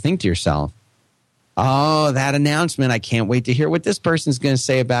start to think to yourself, oh, that announcement, I can't wait to hear what this person's going to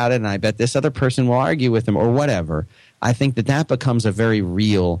say about it, and I bet this other person will argue with them, or whatever. I think that becomes a very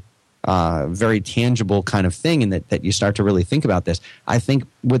real, very tangible kind of thing, and that you start to really think about this. I think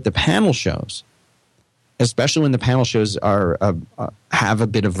with the panel shows, especially when the panel shows have a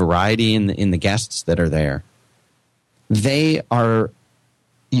bit of variety in the guests that are there, they are...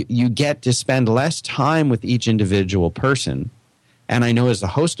 You get to spend less time with each individual person. And I know as the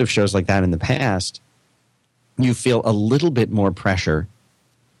host of shows like that in the past, you feel a little bit more pressure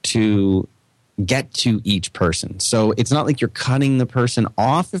to get to each person. So it's not like you're cutting the person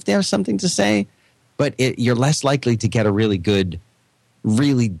off if they have something to say, but you're less likely to get a really good,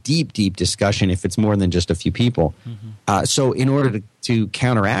 really deep discussion if it's more than just a few people. So in order to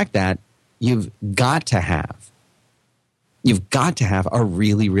counteract that, you've got to have a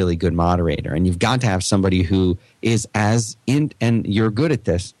really, really good moderator, and you've got to have somebody who is and you're good at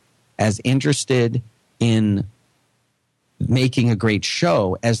this, as interested in making a great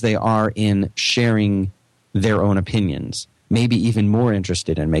show as they are in sharing their own opinions, maybe even more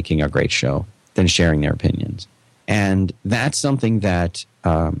interested in making a great show than sharing their opinions. And that's something that,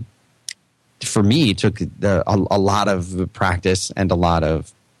 for me, took a lot of practice and a lot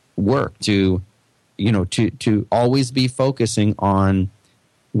of work to always be focusing on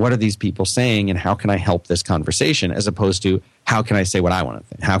what are these people saying and how can I help this conversation, as opposed to how can I say what I want to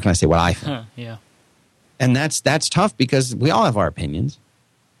think? How can I say what I think? Yeah. And that's tough because we all have our opinions.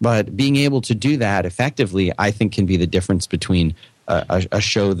 But being able to do that effectively, I think, can be the difference between a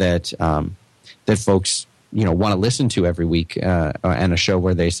show that that folks want to listen to every week and a show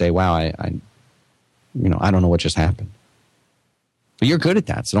where they say, "Wow, I don't know what just happened." But you're good at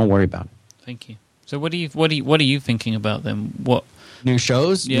that, so don't worry about it. Thank you. So what are you thinking about them? What new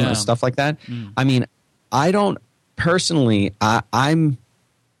shows, stuff like that? I mean, I don't personally.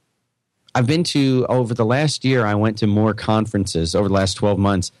 I've been to, over the last year, I went to more conferences over the last 12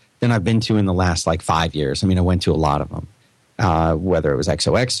 months than I've been to in the last 5 years. I mean, I went to a lot of them, whether it was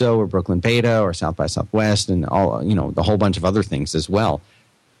XOXO or Brooklyn Beta or South by Southwest and all, the whole bunch of other things as well.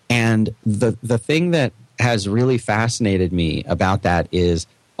 And the thing that has really fascinated me about that is,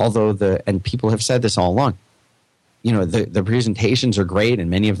 although and people have said this all along, the presentations are great and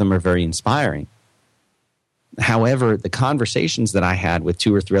many of them are very inspiring. However, the conversations that I had with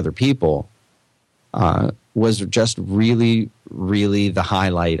 2 or 3 other people was just really, really the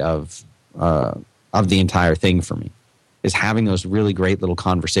highlight of the entire thing for me, is having those really great little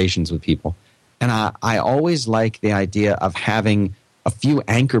conversations with people. And I always like the idea of having a few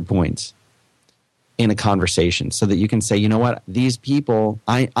anchor points in a conversation so that you can say, you know what, these people,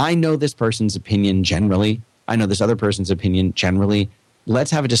 I know this person's opinion generally. I know this other person's opinion generally.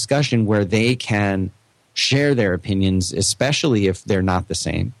 Let's have a discussion where they can share their opinions, especially if they're not the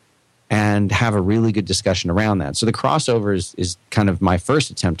same, and have a really good discussion around that. So the crossovers is kind of my first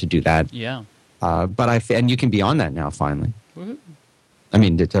attempt to do that. Yeah. And you can be on that now, finally. Woo-hoo. I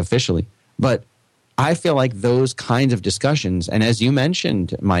mean, officially. But I feel like those kinds of discussions, and as you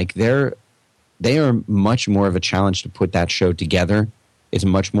mentioned, Mike, they are much more of a challenge to put that show together. It's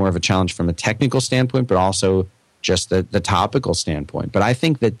much more of a challenge from a technical standpoint, but also just the topical standpoint. But I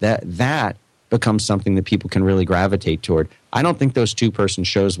think that becomes something that people can really gravitate toward. I don't think those 2-person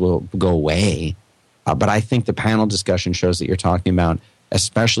shows will go away, but I think the panel discussion shows that you're talking about,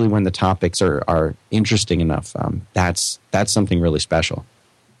 especially when the topics are interesting enough, that's something really special.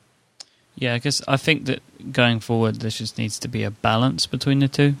 Yeah, because I think that going forward, there just needs to be a balance between the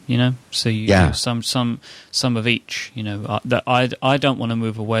two. So you do some of each. That I don't want to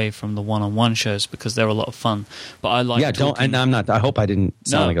move away from the one-on-one shows because they're a lot of fun. But I like And I'm not. I hope I didn't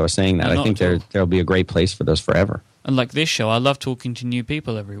sound like I was saying that. I think there'll be a great place for those forever. And like this show, I love talking to new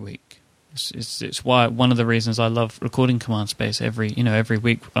people every week. It's why one of the reasons I love recording Command Space every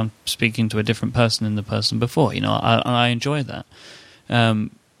week. I'm speaking to a different person than the person before. I enjoy that.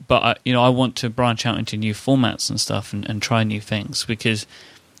 But I want to branch out into new formats and stuff and try new things, because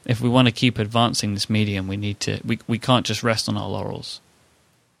if we want to keep advancing this medium, we can't just rest on our laurels.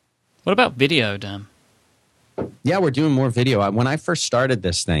 What about video, Dan? Yeah, we're doing more video. When I first started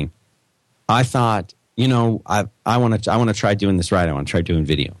this thing, I thought, I want to try doing this right. I want to try doing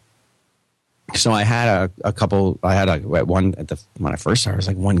video. So I had a couple. I had one when I first started. It was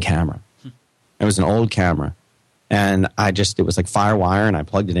like one camera. It was an old camera. And it was like FireWire, and I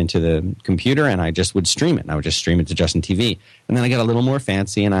plugged it into the computer, and I just would stream it. And I would just stream it to Justin TV. And then I got a little more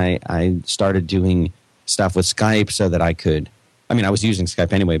fancy, and I started doing stuff with Skype so that I could, I was using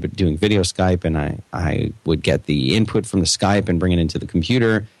Skype anyway, but doing video Skype, and I would get the input from the Skype and bring it into the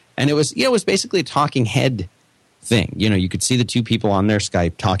computer. And it was basically a talking head thing. You could see the 2 people on their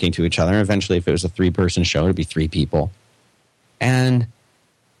Skype talking to each other. And eventually, if it was a 3-person show, it'd be 3 people. And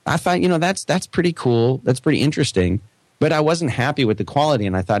I thought, that's pretty cool. That's pretty interesting. But I wasn't happy with the quality.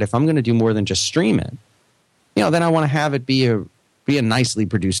 And I thought, if I'm going to do more than just stream it, then I want to have it be a nicely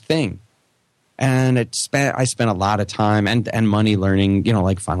produced thing. And I spent a lot of time and money learning,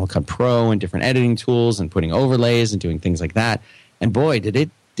 like Final Cut Pro and different editing tools and putting overlays and doing things like that. And boy, did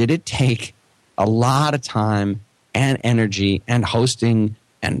it take a lot of time and energy and hosting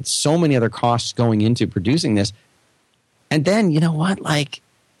and so many other costs going into producing this. And then, you know what?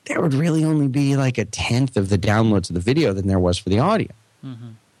 There would really only be like a 10th of the downloads of the video than there was for the audio. Mm-hmm.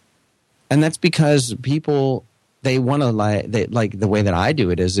 And that's because people, they want to like the way that I do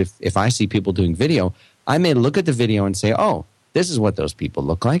it is if I see people doing video, I may look at the video and say, oh, this is what those people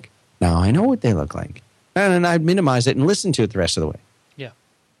look like. Now I know what they look like. And then I'd minimize it and listen to it the rest of the way. Yeah.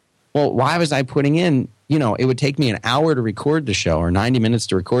 Well, why was I putting in, it would take me an hour to record the show or 90 minutes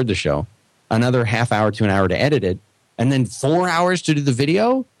to record the show, another half hour to an hour to edit it, and then 4 hours to do the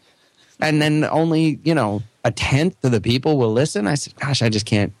video? And then only, a 10th of the people will listen. I said, gosh, I just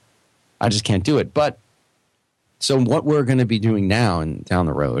can't do it. But So what we're going to be doing now and down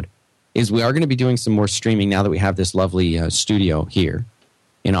the road is we are going to be doing some more streaming now that we have this lovely studio here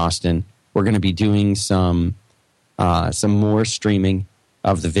in Austin. We're going to be doing some more streaming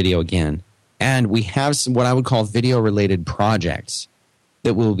of the video again. And we have some what I would call video-related projects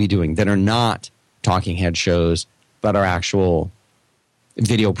that we'll be doing that are not talking head shows, but are actual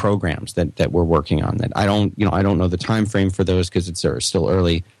video programs that we're working on. That I don't know the time frame for those because it's still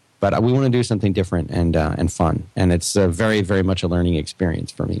early. But we want to do something different and fun. And it's very, very much a learning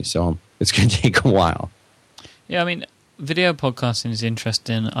experience for me. So it's going to take a while. Yeah, I mean, video podcasting is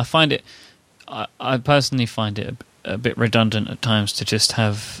interesting. I personally find it a bit redundant at times to just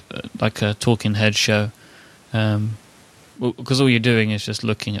have like a talking head show. Because all you're doing is just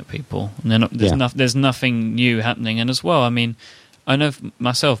looking at people. And there's nothing new happening. And as well, I mean, I know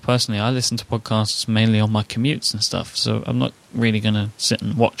myself personally, I listen to podcasts mainly on my commutes and stuff, so I'm not really going to sit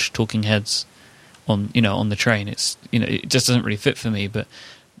and watch talking heads on the train. It's it just doesn't really fit for me. But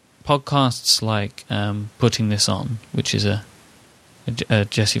podcasts like Putting This On, which is a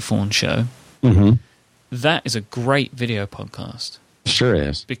Jesse Thorne show, that is a great video podcast. Sure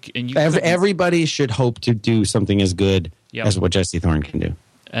is. Everybody should hope to do something as good as what Jesse Thorne can do.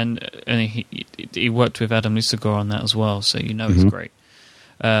 And he worked with Adam Lusigor on that as well, so it's great.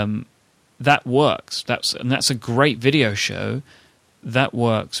 That works. That's a great video show. That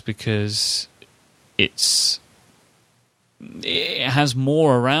works because it has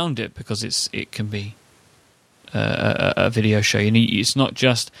more around it because it can be a video show. It's not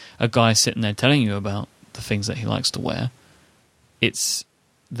just a guy sitting there telling you about the things that he likes to wear. It's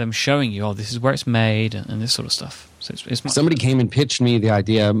them showing you, this is where it's made and this sort of stuff. So it's somebody came and pitched me the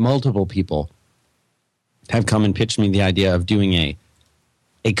idea. Multiple people have come and pitched me the idea of doing a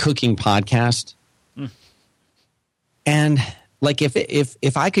cooking podcast. And like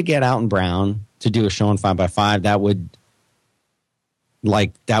if I could get Alton Brown to do a show on 5x5,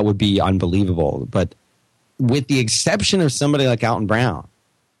 that would be unbelievable. But with the exception of somebody like Alton Brown,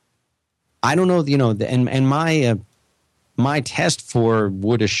 I don't know. And my test for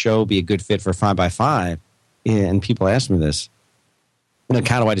would a show be a good fit for 5x5, and people ask me this, like,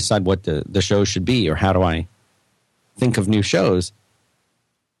 how do I decide what the show should be, or how do I think of new shows?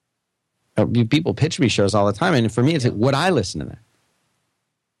 People pitch me shows all the time, and for me, it's like, would I listen to that?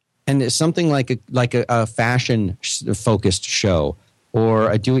 And it's something like a fashion-focused show,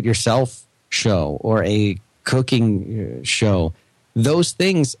 or a do-it-yourself show, or a cooking show. Those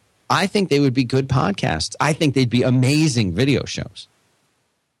things, I think they would be good podcasts. I think they'd be amazing video shows.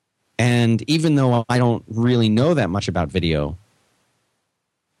 And even though I don't really know that much about video,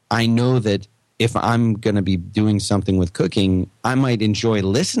 I know that if I'm going to be doing something with cooking, I might enjoy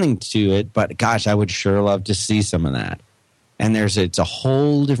listening to it, but gosh, I would sure love to see some of that. And it's a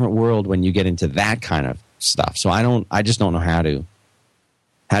whole different world when you get into that kind of stuff. So I just don't know how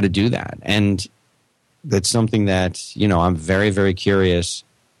to do that. And that's something that, I'm very, very curious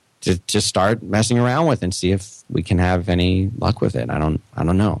to start messing around with and see if we can have any luck with it. I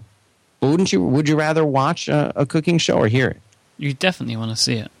don't know. But would you rather watch a cooking show or hear it? You definitely want to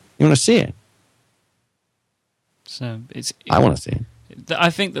see it. You want to see it? So I want to see it. I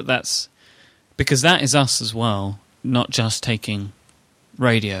think that's because that is us as well, not just taking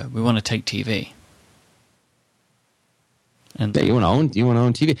radio. We want to take TV. And you want to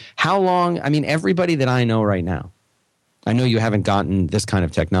own TV. How long? I mean, everybody that I know right now, I know you haven't gotten this kind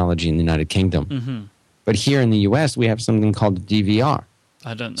of technology in the United Kingdom, but here in the U.S. we have something called DVR.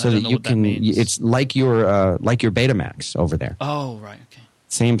 I don't know what that means. It's like your Betamax over there. Oh, right, okay.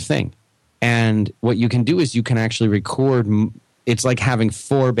 Same thing. And what you can do is you can actually record. It's like having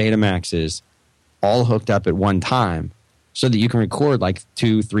 4 Betamaxes all hooked up at one time, so that you can record like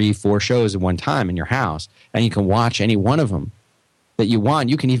 2, 3, 4 shows at one time in your house, and you can watch any one of them that you want.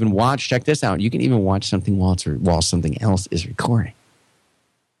 You can even watch. Check this out. You can even watch something while something else is recording.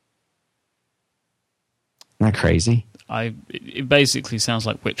 Isn't that crazy? It basically sounds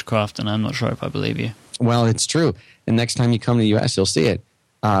like witchcraft, and I'm not sure if I believe you. Well, it's true. And next time you come to the U.S., you'll see it.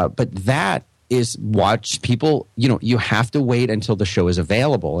 But that is watch people, you have to wait until the show is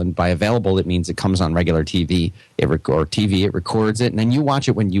available. And by available, it means it comes on regular TV, it records it, and then you watch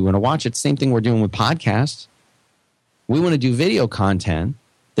it when you want to watch it. Same thing we're doing with podcasts. We want to do video content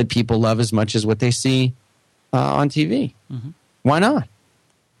that people love as much as what they see on TV. Mm-hmm. Why not?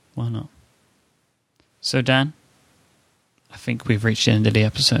 Why not? So, Dan, I think we've reached the end of the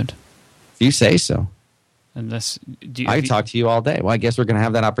episode. If you say so. I talk to you all day. Well, I guess we're going to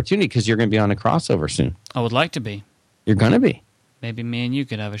have that opportunity because you're going to be on a crossover soon. I would like to be. You're going to be. Maybe me and you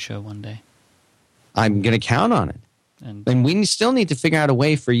could have a show one day. I'm going to count on it. And we still need to figure out a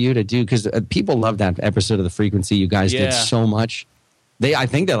way for you to do, because people love that episode of The Frequency. You guys did so much. I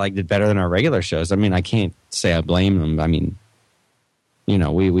think they liked it better than our regular shows. I mean, I can't say I blame them. I mean, you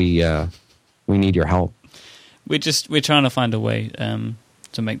know, we need your help. We're trying to find a way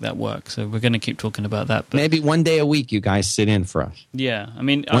to make that work. So we're going to keep talking about that. But maybe one day a week you guys sit in for us. Yeah, I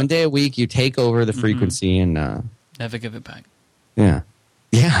mean, one day a week you take over The Frequency and never give it back. Yeah,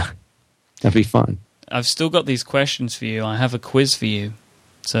 that'd be fun. I've still got these questions for you. I have a quiz for you.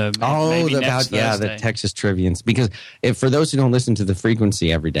 So maybe next Thursday. The Texas Trivians. Because for those who don't listen to The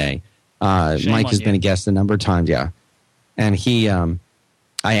Frequency every day, Mike has been a guest a number of times. Yeah, and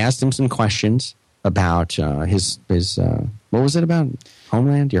I asked him some questions about his what was it about?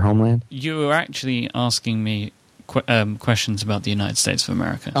 Homeland? Your homeland? You were actually asking me questions about the United States of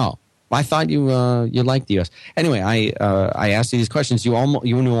America. Oh, I thought you liked the U.S. Anyway, I asked you these questions. You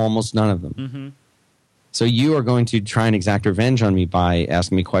knew almost none of them. Mm-hmm. So you are going to try and exact revenge on me by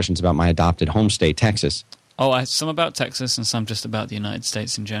asking me questions about my adopted home state, Texas. Oh, some about Texas and some just about the United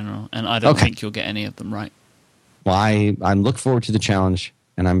States in general. And I don't think you'll get any of them right. Well, I look forward to the challenge.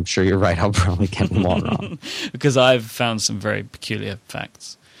 And I'm sure you're right. I'll probably get them all wrong. Because I've found some very peculiar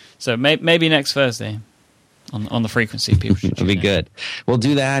facts. So maybe next Thursday on The Frequency, people should It'll be good. We'll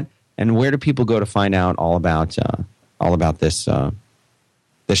do that. And where do people go to find out all about this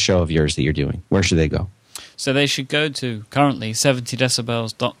this show of yours that you're doing? Where should they go? So they should go to currently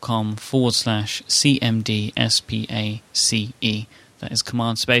 70decibels.com/CMDSPACE. That is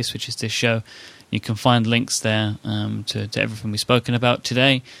Command Space, which is this show. You can find links there to everything we've spoken about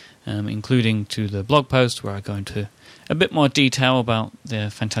today, including to the blog post where I go into a bit more detail about the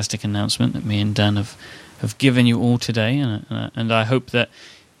fantastic announcement that me and Dan have given you all today. And I hope that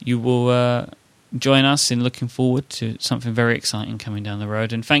you will join us in looking forward to something very exciting coming down the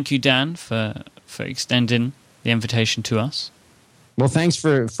road. And thank you, Dan, for extending the invitation to us. Well, thanks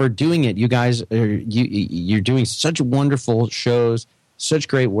for doing it. You guys, you're doing such wonderful shows, such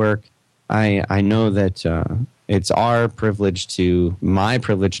great work. I know that it's my privilege to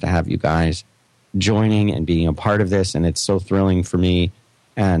have you guys joining and being a part of this, and it's so thrilling for me.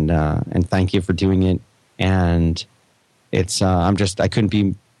 And thank you for doing it. And it's I couldn't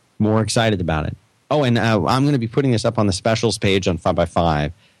be more excited about it. Oh, and I'm going to be putting this up on the specials page on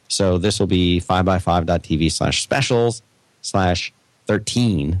 5x5. So this will be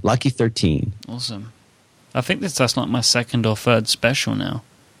 5x5.tv/specials/13 Lucky 13. Awesome. I think that's like my second or third special now.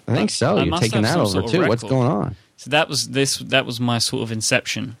 I think so. You're taking that over too. What's going on? So that was my sort of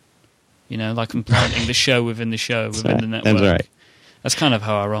inception. You know, like I'm planting the show within the show within the network. That's right. That's kind of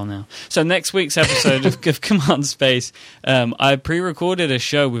how I roll now. So next week's episode of Command Space, I pre-recorded a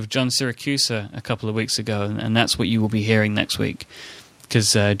show with John Siracusa a couple of weeks ago, and that's what you will be hearing next week.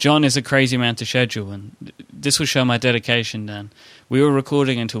 Because John is a crazy man to schedule, and this will show my dedication, Dan. We were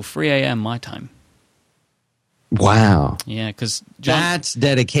recording until 3 a.m. my time. Wow. Yeah, because that's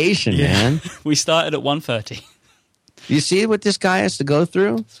dedication, man. We started at 1:30. You see what this guy has to go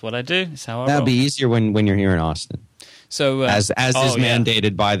through? That's what I do. It's how I roll. That'll be easier when you're here in Austin. So as is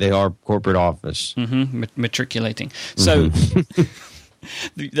mandated by our corporate office. Mm-hmm. Matriculating. So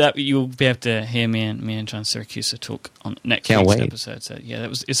that you'll be able to hear me and John Siracusa talk on next week's episode. So yeah,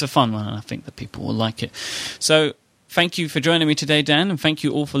 it's a fun one, and I think that people will like it. So thank you for joining me today, Dan, and thank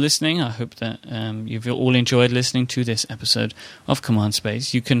you all for listening. I hope that you've all enjoyed listening to this episode of Command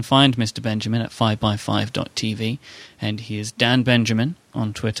Space. You can find Mr. Benjamin at 5x5.tv, and he is Dan Benjamin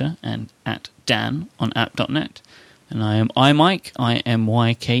on Twitter and at Dan on app.net. And I am iMyke,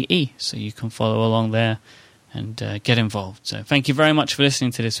 IMYKE, so you can follow along there and get involved. So thank you very much for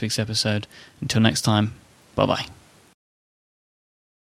listening to this week's episode. Until next time, bye-bye.